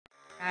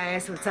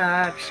guys, what's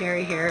up?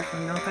 Sherry here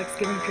from NFgC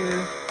Giving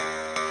Crew.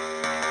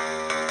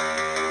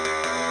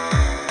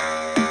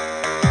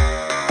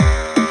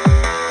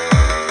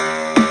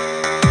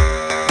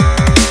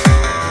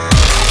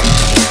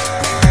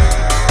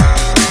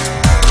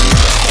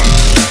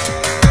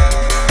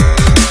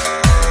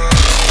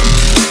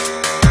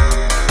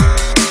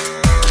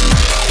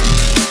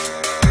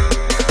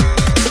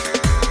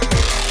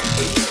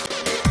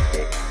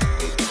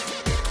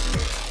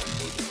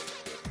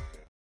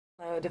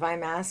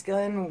 Divine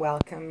Masculine,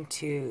 welcome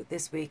to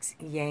this week's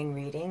Yang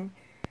reading.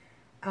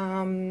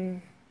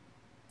 Sorry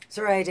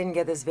I didn't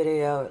get this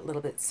video a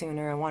little bit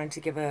sooner. I wanted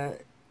to give a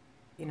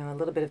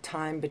little bit of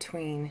time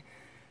between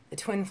the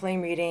twin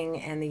flame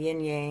reading and the yin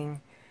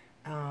yang,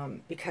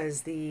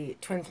 because the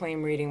twin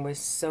flame reading was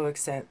so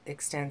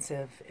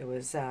extensive. It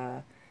was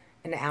an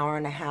hour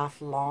and a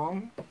half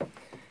long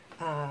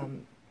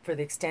for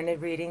the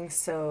extended reading,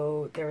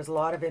 so there was a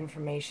lot of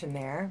information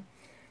there.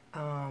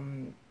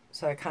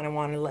 So I kind of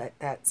want to let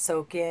that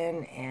soak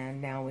in, and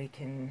now we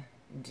can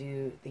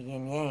do the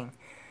yin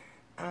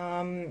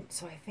yang.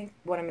 So I think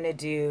what I'm going to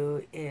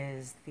do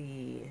is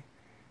the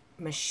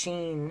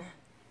machine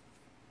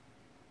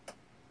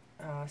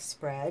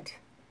spread.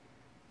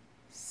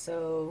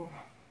 So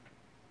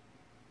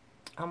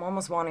I'm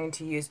almost wanting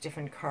to use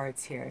different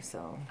cards here,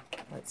 so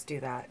let's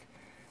do that.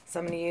 So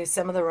I'm going to use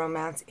some of the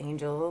Romance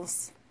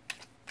Angels.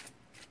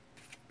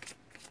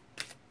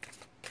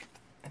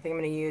 I think I'm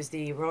going to use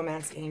the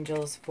Romance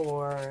Angels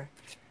for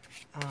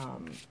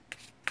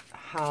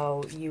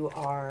how you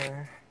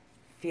are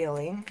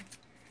feeling.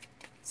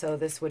 So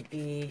this would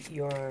be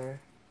your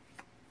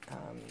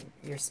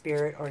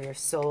spirit or your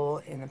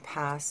soul in the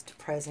past,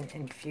 present,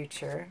 and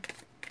future.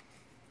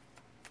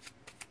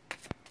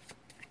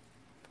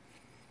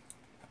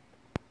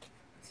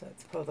 So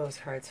let's pull those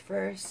cards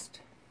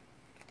first.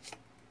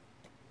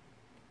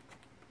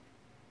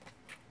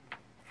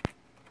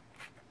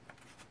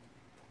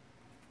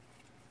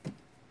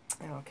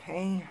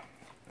 Okay,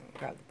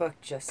 grab the book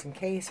just in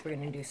case. We're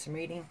going to do some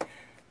reading.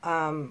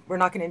 We're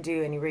not going to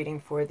do any reading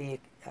for the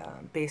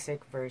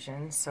basic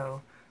version,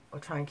 so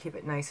we'll try and keep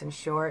it nice and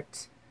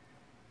short.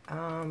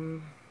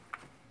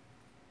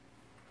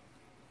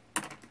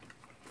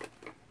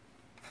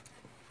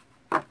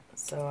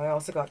 So I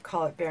also got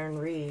Call It Baron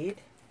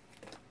Reed.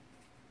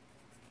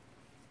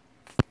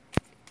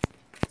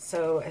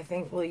 So I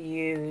think we'll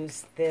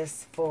use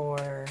this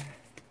for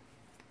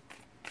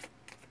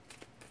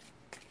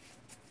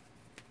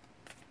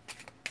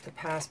the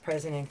past,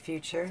 present, and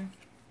future.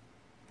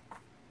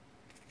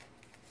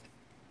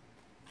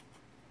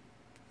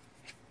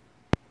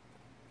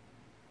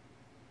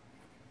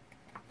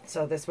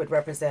 So this would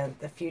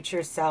represent the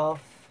future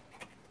self,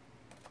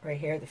 right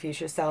here, the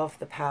future self,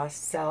 the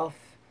past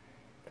self,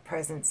 the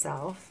present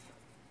self.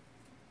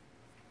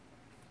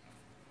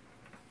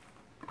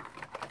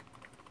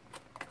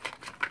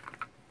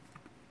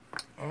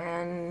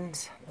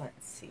 And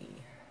let's see.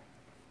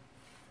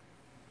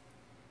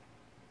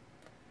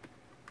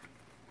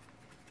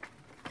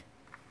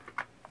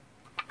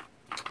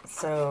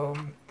 So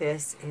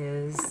this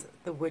is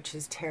the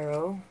Witch's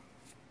Tarot.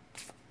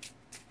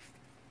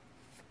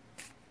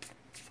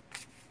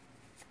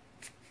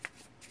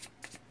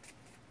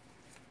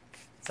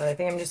 So I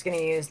think I'm just going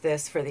to use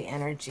this for the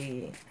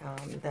energy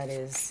that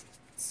is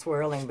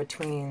swirling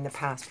between the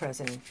past,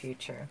 present, and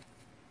future.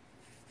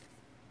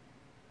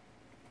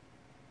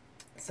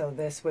 So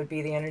this would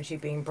be the energy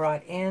being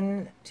brought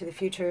in to the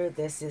future.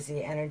 This is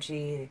the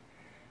energy,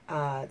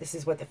 this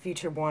is what the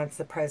future wants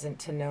the present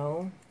to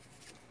know.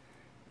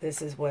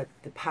 This is what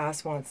the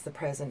past wants the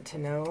present to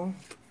know.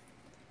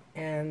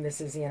 And this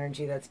is the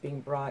energy that's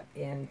being brought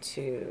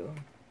into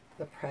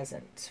the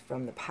present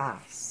from the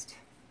past.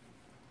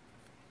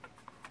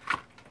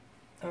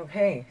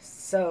 Okay,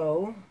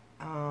 so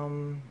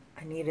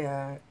I need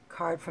a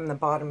card from the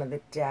bottom of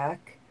the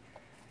deck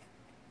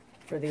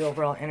for the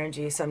overall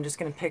energy. So I'm just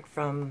going to pick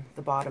from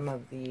the bottom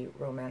of the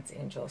Romance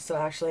Angel. So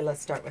actually,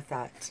 let's start with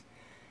that.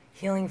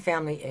 Healing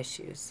family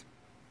issues.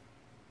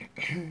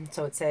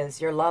 So it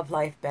says, your love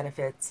life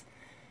benefits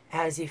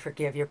as you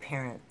forgive your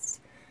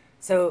parents.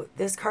 So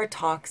this card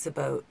talks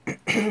about,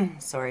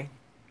 sorry,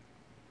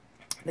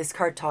 this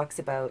card talks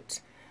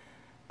about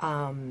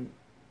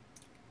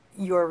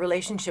your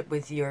relationship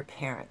with your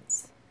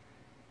parents.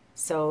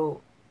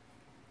 So,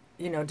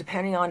 you know,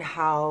 depending on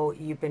how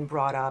you've been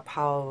brought up,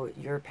 how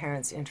your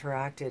parents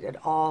interacted, it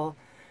all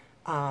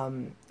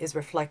is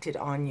reflected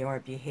on your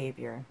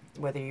behavior,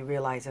 whether you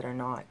realize it or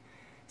not.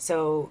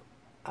 So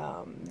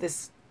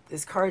this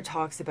card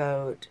talks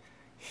about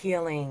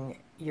healing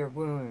your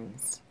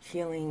wounds,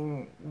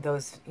 healing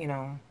those, you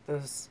know,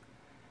 those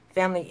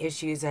family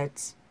issues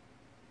that,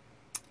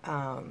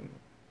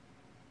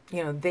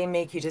 you know, they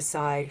make you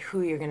decide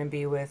who you're going to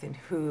be with and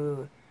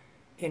who,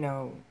 you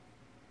know,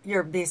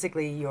 you're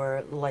basically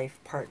your life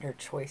partner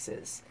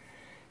choices.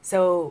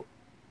 So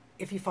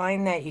if you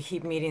find that you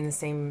keep meeting the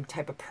same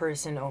type of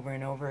person over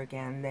and over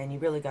again, then you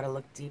really got to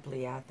look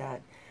deeply at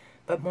that.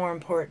 But more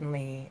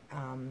importantly,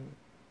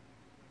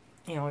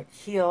 you know,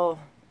 heal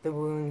the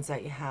wounds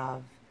that you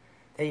have,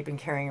 that you've been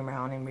carrying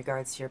around in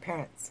regards to your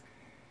parents.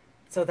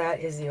 So that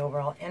is the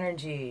overall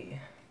energy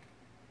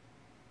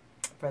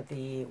for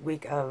the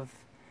week of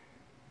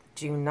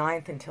June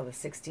 9th until the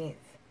 16th.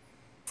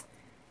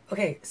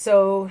 Okay,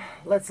 so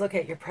let's look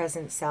at your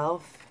present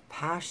self.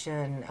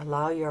 Passion.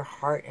 Allow your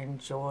heart and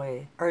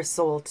joy, or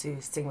soul,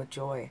 to sing with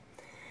joy.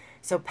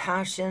 So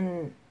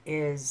passion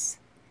is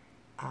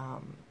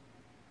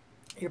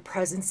your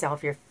present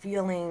self. You're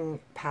feeling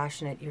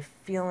passionate. You're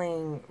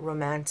feeling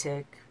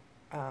romantic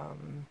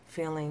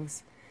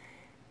feelings.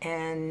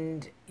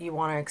 And you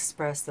want to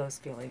express those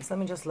feelings. Let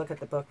me just look at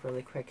the book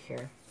really quick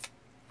here.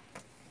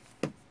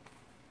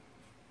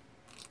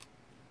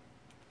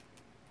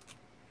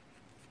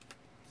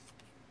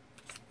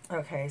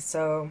 Okay,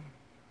 so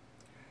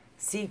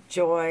seek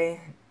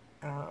joy.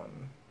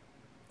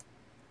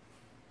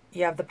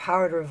 You have the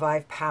power to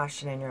revive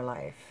passion in your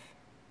life.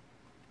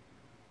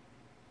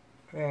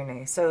 Very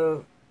nice.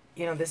 So,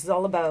 you know, this is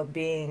all about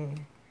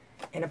being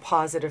in a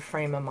positive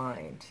frame of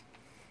mind.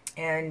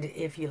 And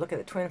if you look at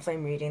the twin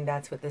flame reading,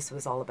 that's what this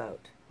was all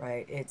about,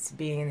 right? It's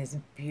being in this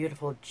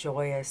beautiful,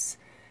 joyous,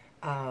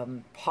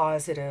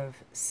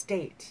 positive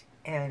state.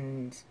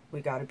 And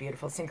we got a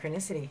beautiful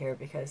synchronicity here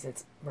because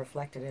it's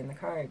reflected in the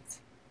cards.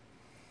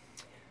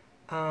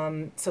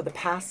 So the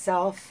past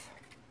self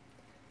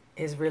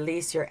is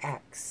release your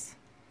ex.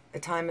 The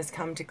time has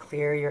come to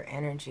clear your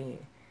energy.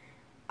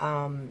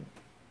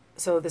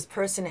 So this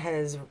person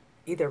has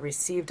either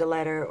received a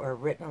letter or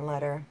written a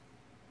letter.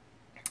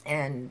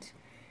 And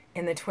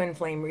in the twin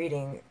flame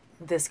reading,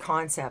 this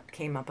concept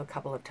came up a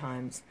couple of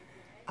times.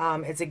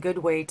 It's a good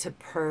way to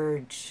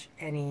purge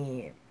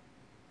any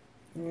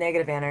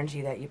negative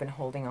energy that you've been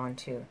holding on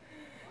to.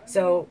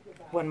 So,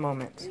 one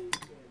moment.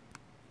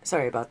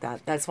 Sorry about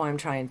that. That's why I'm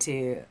trying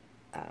to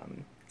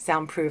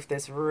soundproof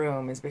this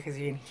room, is because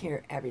you can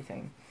hear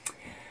everything.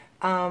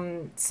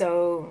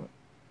 So,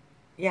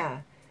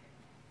 yeah.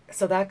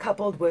 So that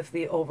coupled with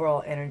the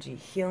overall energy,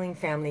 healing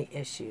family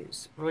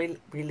issues,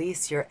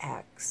 release your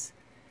ex.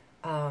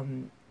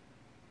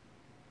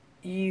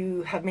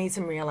 You have made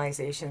some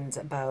realizations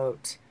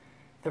about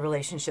the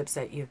relationships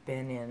that you've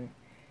been in.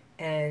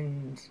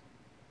 And,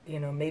 you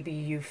know, maybe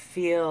you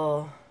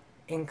feel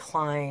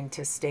inclined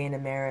to stay in a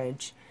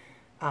marriage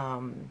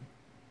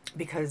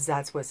because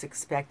that's what's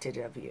expected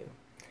of you.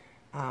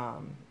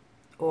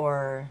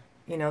 Or,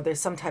 you know, there's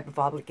some type of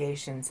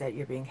obligations that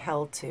you're being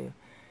held to.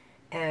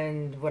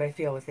 And what I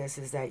feel with this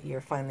is that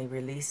you're finally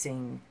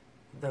releasing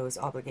those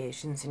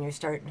obligations and you're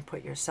starting to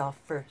put yourself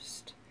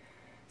first.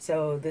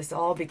 So this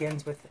all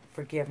begins with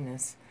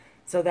forgiveness.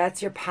 So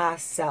that's your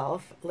past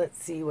self.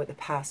 Let's see what the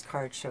past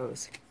card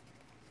shows.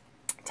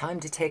 Time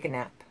to take a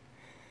nap.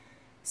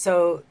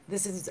 So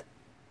this is,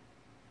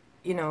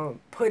 you know,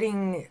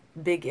 putting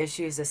big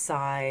issues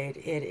aside.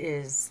 It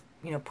is,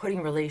 you know,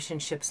 putting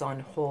relationships on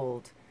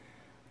hold.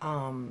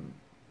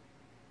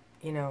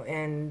 You know,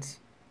 and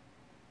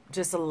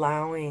just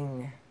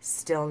allowing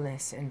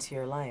stillness into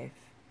your life.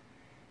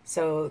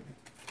 So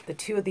the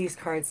two of these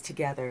cards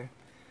together,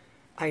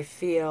 I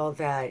feel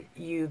that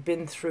you've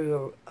been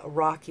through a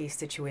rocky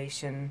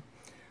situation,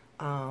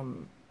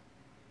 and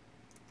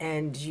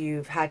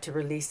you've had to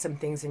release some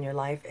things in your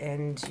life,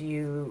 and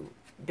you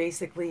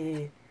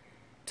basically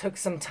took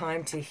some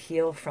time to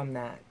heal from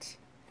that.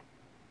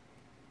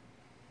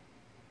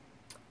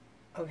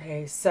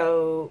 Okay,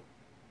 so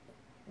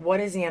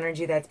what is the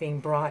energy that's being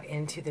brought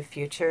into the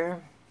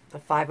future? The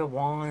Five of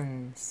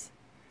Wands.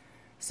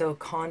 So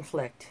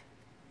conflict,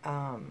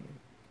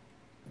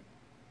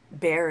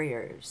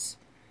 barriers,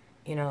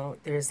 you know,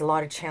 there's a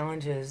lot of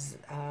challenges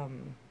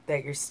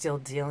that you're still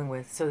dealing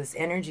with. So this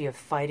energy of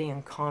fighting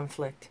and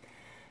conflict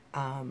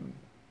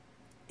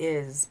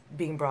is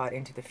being brought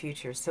into the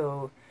future.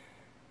 So,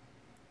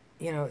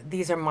 you know,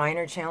 these are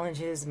minor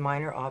challenges,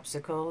 minor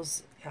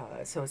obstacles.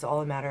 So it's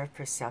all a matter of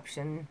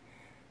perception.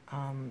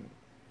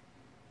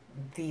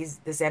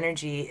 This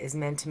energy is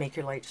meant to make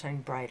your light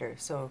shine brighter.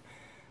 So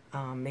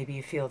maybe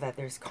you feel that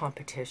there's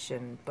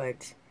competition,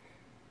 but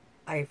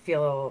I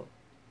feel,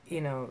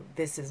 you know,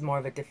 this is more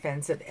of a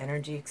defensive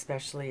energy,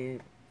 especially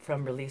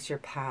from release your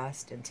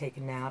past and take a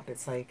nap.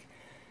 It's like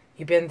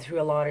you've been through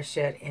a lot of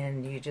shit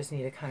and you just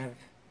need to kind of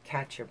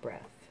catch your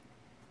breath.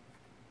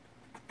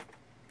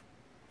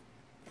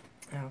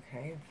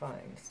 Okay,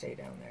 fine. Stay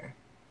down there.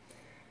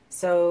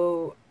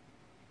 So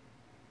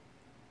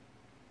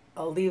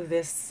I'll leave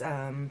this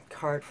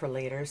card for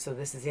later. So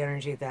this is the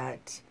energy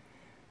that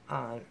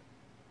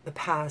the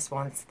past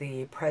wants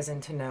the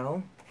present to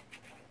know.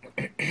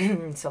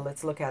 So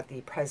let's look at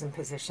the present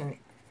position.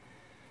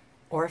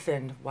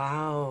 Orphaned.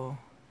 Wow.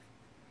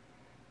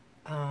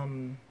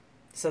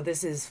 So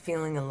this is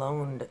feeling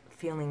alone,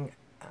 feeling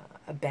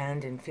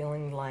abandoned,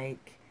 feeling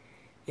like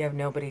you have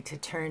nobody to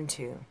turn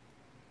to.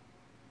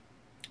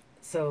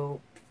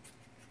 So,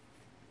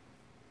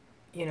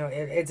 you know,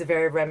 it's a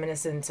very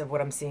reminiscent of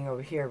what I'm seeing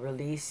over here.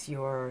 Release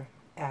your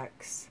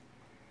ex.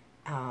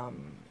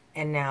 And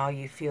now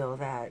you feel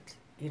that,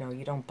 you know,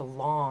 you don't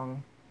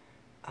belong,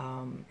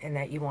 and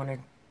that you want to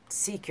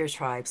seek your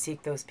tribe,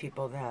 seek those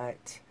people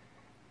that,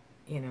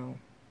 you know,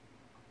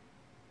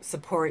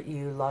 support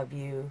you, love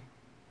you.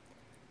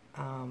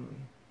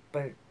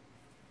 But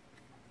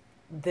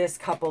this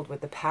coupled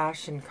with the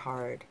passion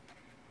card,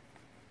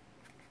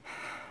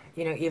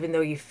 you know, even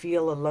though you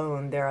feel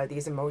alone, there are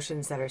these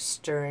emotions that are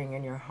stirring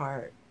in your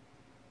heart.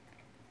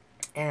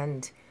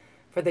 And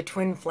for the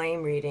twin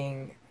flame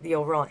reading, the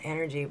overall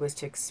energy was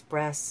to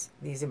express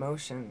these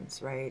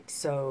emotions, right?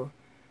 So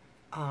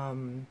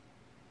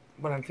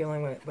what I'm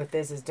feeling with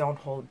this is don't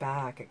hold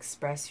back,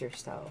 express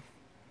yourself,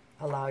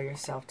 allow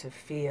yourself to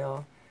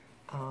feel.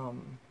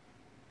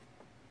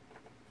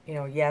 You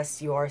know,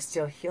 yes, you are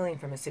still healing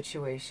from a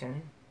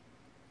situation,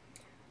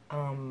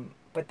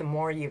 but the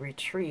more you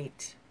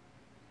retreat,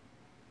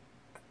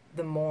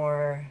 the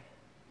more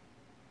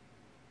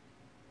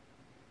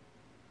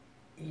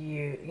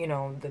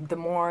the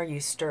more you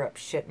stir up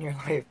shit in your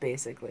life,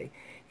 basically.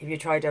 If you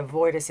try to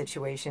avoid a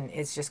situation,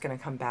 it's just going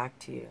to come back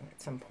to you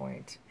at some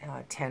point,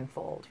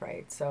 tenfold,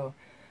 right? So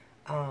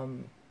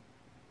don't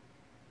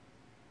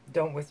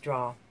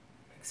withdraw.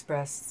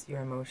 Express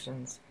your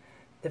emotions.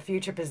 The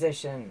future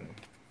position,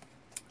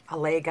 a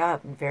leg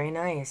up, very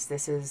nice.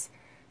 This is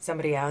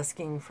somebody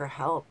asking for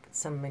help,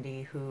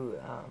 somebody who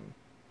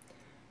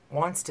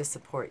wants to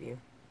support you.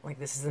 Like,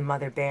 this is a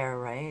mother bear,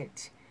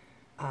 right?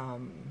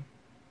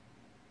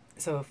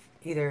 So if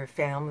either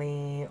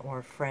family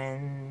or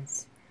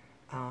friends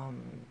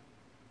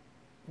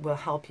will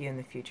help you in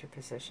the future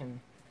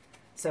position.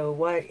 So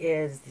what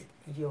is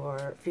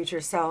your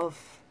future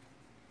self?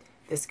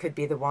 This could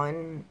be the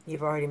one.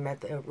 You've already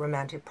met the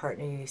romantic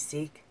partner you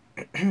seek.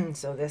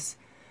 So this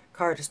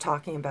card is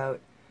talking about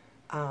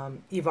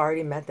you've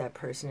already met that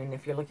person, and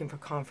if you're looking for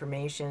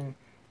confirmation,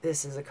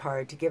 this is a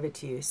card to give it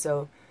to you.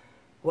 So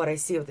what I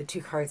see with the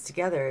two cards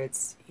together,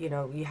 it's, you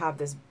know, you have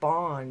this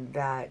bond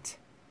that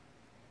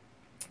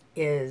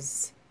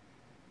is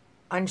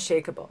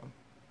unshakable.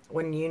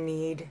 When you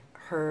need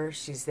her,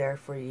 she's there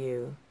for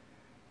you,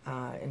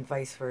 and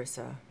vice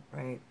versa,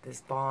 right?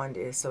 This bond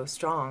is so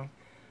strong.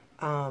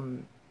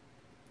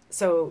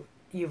 So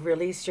you've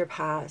released your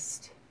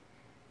past,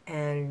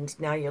 and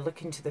now you're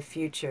looking to the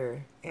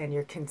future, and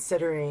you're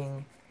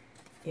considering,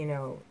 you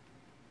know,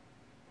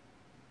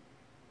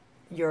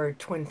 your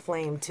twin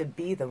flame to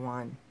be the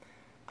one.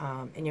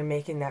 And you're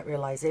making that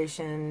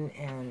realization,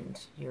 and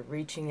you're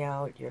reaching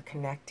out, you're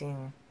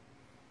connecting.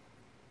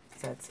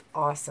 So that's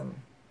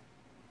awesome.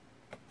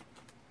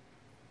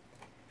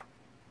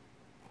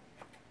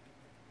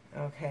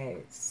 Okay,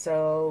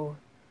 so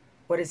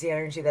what is the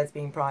energy that's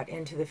being brought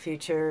into the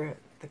future?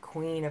 The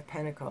Queen of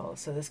Pentacles.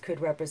 So this could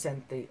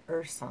represent the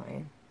earth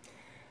sign.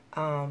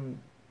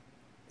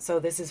 So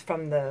this is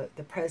from the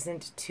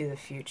present to the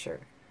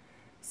future.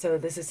 So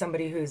this is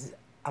somebody who's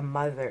a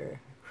mother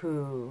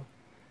who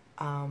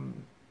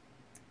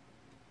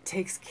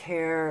takes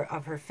care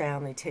of her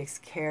family, takes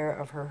care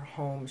of her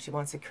home. She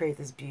wants to create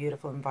this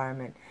beautiful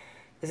environment.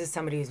 This is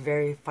somebody who's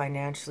very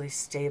financially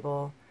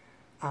stable,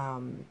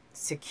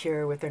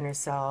 secure within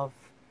herself.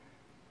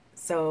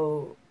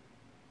 So,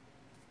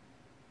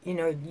 you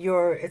know,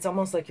 it's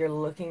almost like you're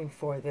looking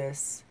for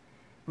this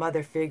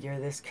mother figure,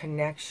 this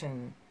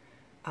connection.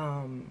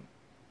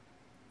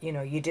 You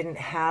know, you didn't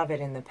have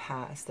it in the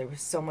past. There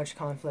was so much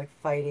conflict,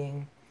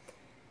 fighting,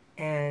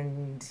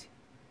 and,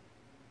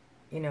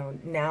 you know,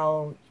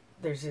 now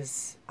there's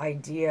this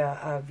idea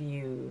of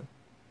you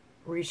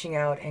reaching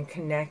out and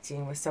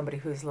connecting with somebody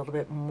who's a little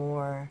bit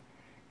more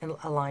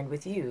aligned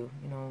with you.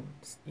 You know,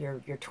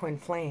 your twin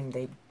flame,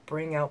 they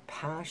bring out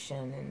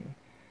passion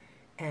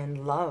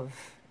and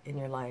love in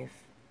your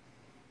life.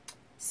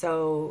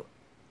 So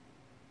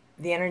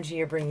the energy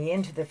you're bringing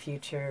into the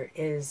future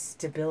is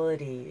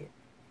stability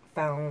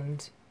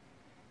found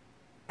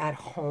at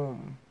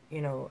home.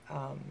 You know,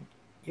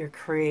 you're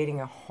creating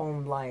a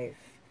home life.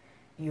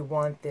 You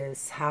want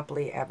this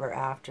happily ever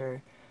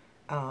after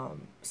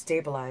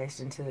stabilized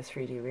into the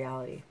 3D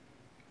reality,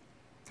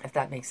 if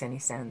that makes any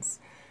sense.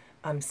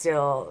 I'm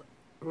still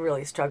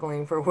really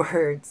struggling for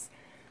words.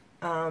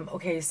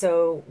 Okay,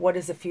 so what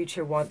does the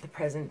future want the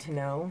present to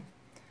know?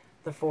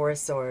 The Four of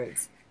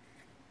Swords.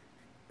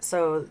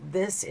 So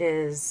this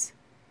is,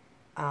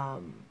 you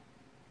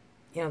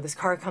know, this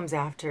card comes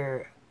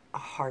after a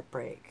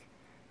heartbreak,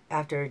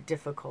 after a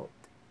difficult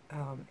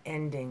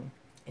ending.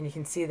 And you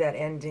can see that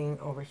ending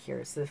over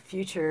here. So the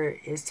future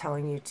is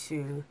telling you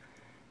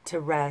to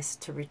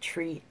rest, to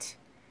retreat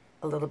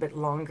a little bit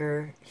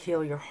longer,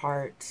 heal your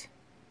heart,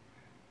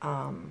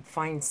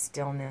 find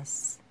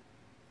stillness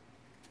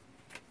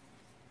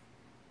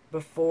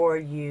before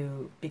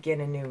you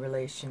begin a new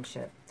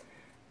relationship.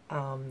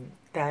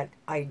 That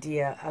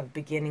idea of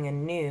beginning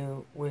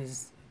anew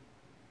was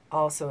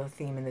also a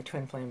theme in the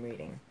twin flame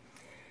reading.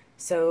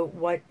 So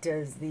what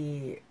does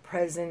the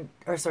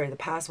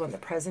past want the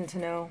present to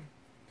know?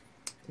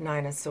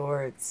 Nine of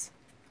Swords,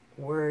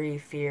 worry,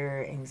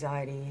 fear,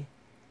 anxiety,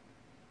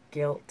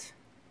 guilt.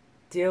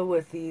 Deal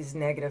with these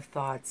negative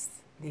thoughts,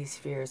 these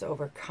fears,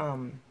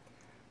 overcome.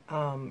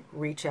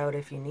 Reach out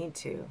if you need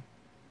to.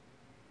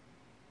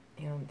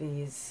 You know,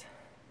 these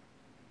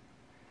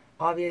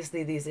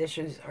obviously these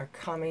issues are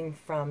coming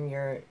from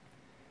your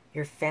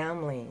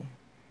family,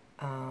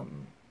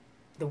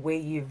 the way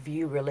you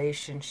view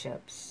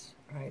relationships,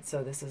 right?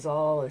 So this is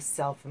all a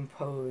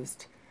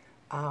self-imposed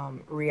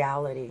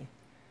reality.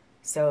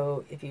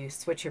 So if you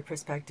switch your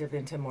perspective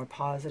into a more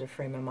positive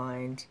frame of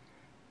mind,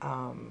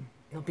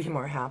 you'll be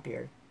more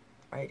happier,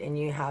 right? And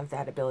you have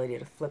that ability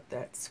to flip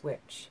that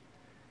switch.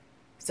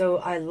 So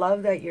I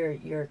love that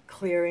you're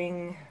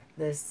clearing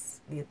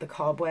the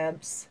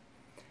cobwebs.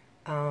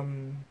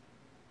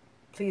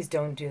 Please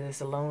don't do this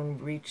alone.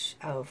 Reach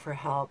out for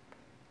help.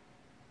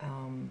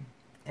 And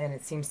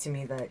it seems to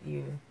me that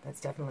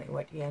that's definitely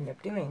what you end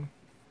up doing.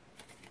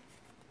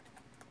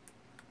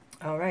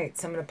 All right,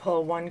 so I'm going to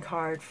pull one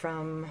card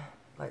from,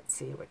 let's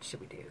see, what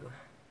should we do?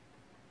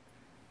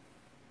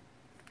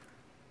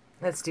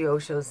 Let's do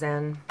Osho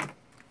Zen.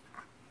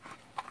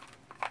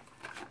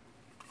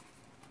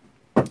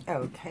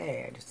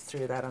 Okay, I just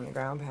threw that on the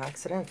ground by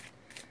accident.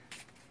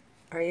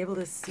 Are you able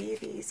to see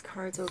these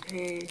cards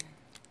okay?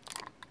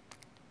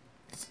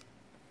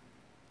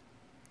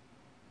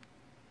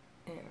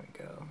 There we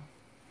go.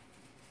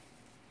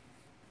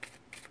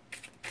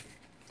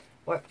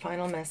 What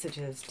final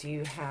messages do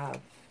you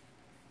have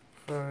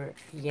for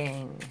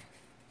Yang,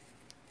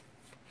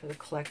 for the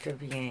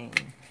collective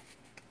Yang?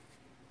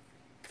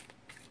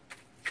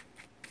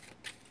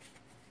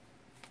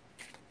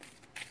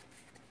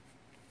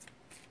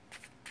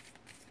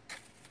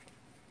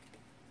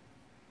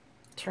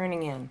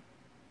 Turning in.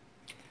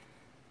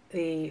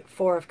 The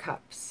Four of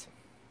Cups.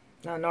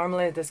 Now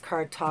normally this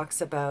card talks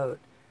about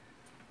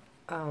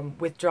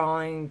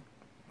withdrawing,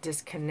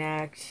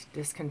 disconnect,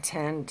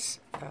 discontent,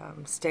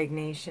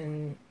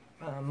 stagnation,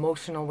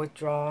 emotional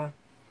withdrawal.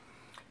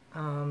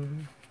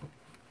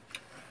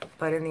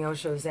 But in the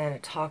Osho Zen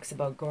it talks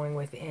about going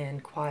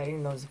within,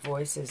 quieting those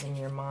voices in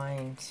your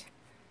mind.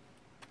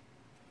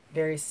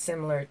 Very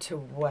similar to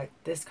what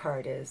this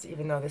card is,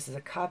 even though this is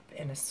a cup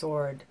and a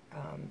sword.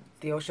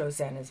 The Osho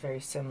Zen is very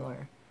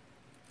similar,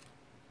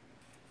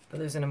 but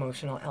there's an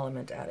emotional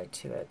element added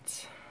to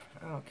it.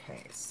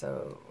 Okay,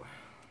 so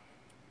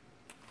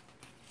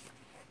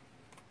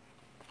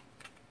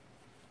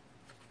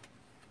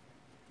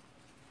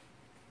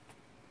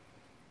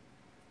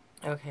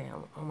okay,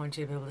 I want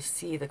you to be able to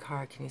see the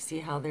card. Can you see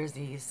how there's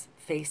these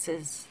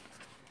faces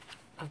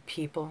of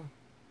people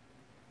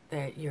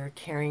that you're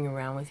carrying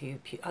around with you,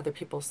 other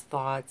people's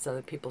thoughts,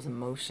 other people's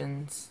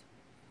emotions,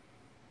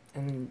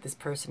 and this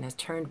person has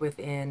turned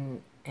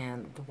within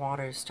and the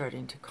water is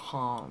starting to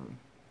calm,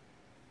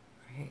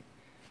 right?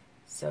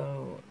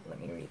 So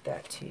let me read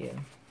that to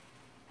you.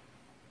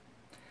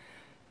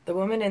 The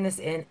woman in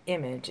this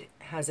image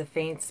has a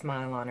faint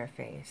smile on her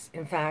face.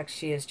 In fact,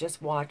 she is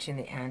just watching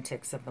the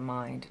antics of the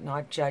mind,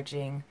 not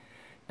judging,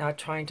 not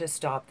trying to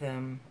stop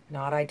them,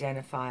 not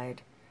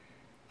identified,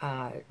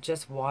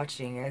 just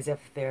watching as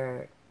if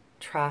they're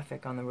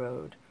traffic on the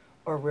road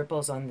or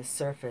ripples on the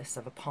surface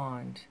of a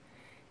pond.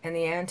 And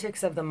the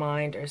antics of the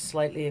mind are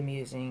slightly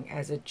amusing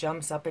as it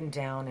jumps up and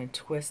down and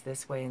twists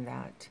this way and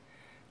that,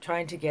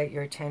 trying to get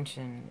your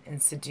attention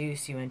and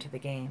seduce you into the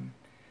game.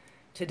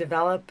 To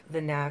develop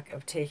the knack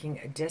of taking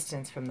a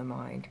distance from the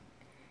mind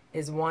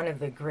is one of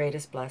the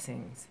greatest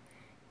blessings.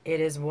 It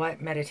is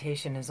what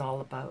meditation is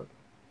all about.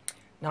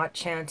 Not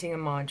chanting a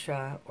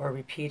mantra or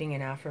repeating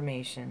an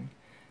affirmation,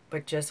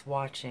 but just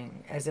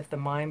watching as if the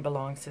mind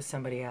belongs to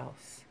somebody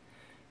else.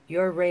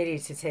 You're ready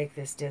to take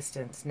this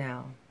distance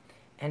now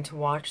and to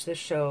watch the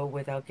show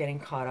without getting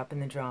caught up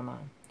in the drama.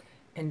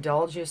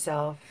 Indulge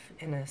yourself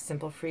in a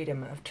simple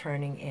freedom of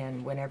turning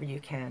in whenever you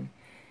can,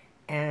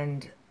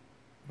 and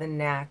the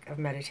knack of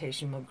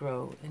meditation will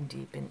grow and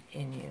deepen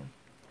in you.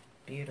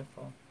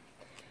 Beautiful.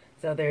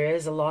 So there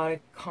is a lot of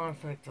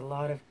conflict, a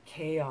lot of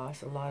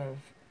chaos, a lot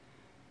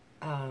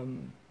of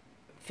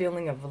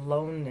feeling of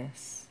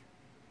aloneness,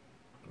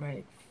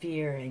 right?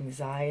 Fear,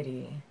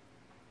 anxiety.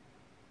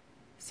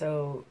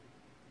 So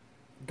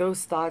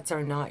those thoughts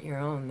are not your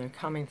own. They're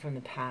coming from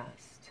the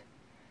past.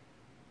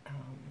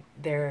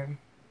 They're,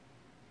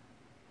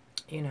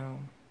 you know,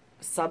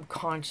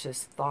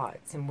 subconscious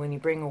thoughts. And when you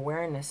bring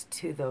awareness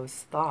to those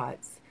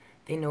thoughts,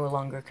 they no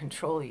longer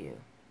control you.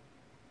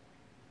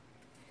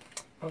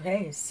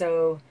 Okay,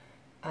 so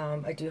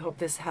I do hope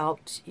this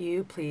helped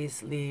you.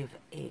 Please leave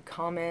a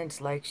comment,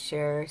 like,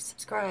 share,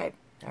 subscribe.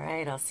 All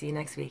right, I'll see you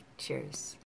next week. Cheers.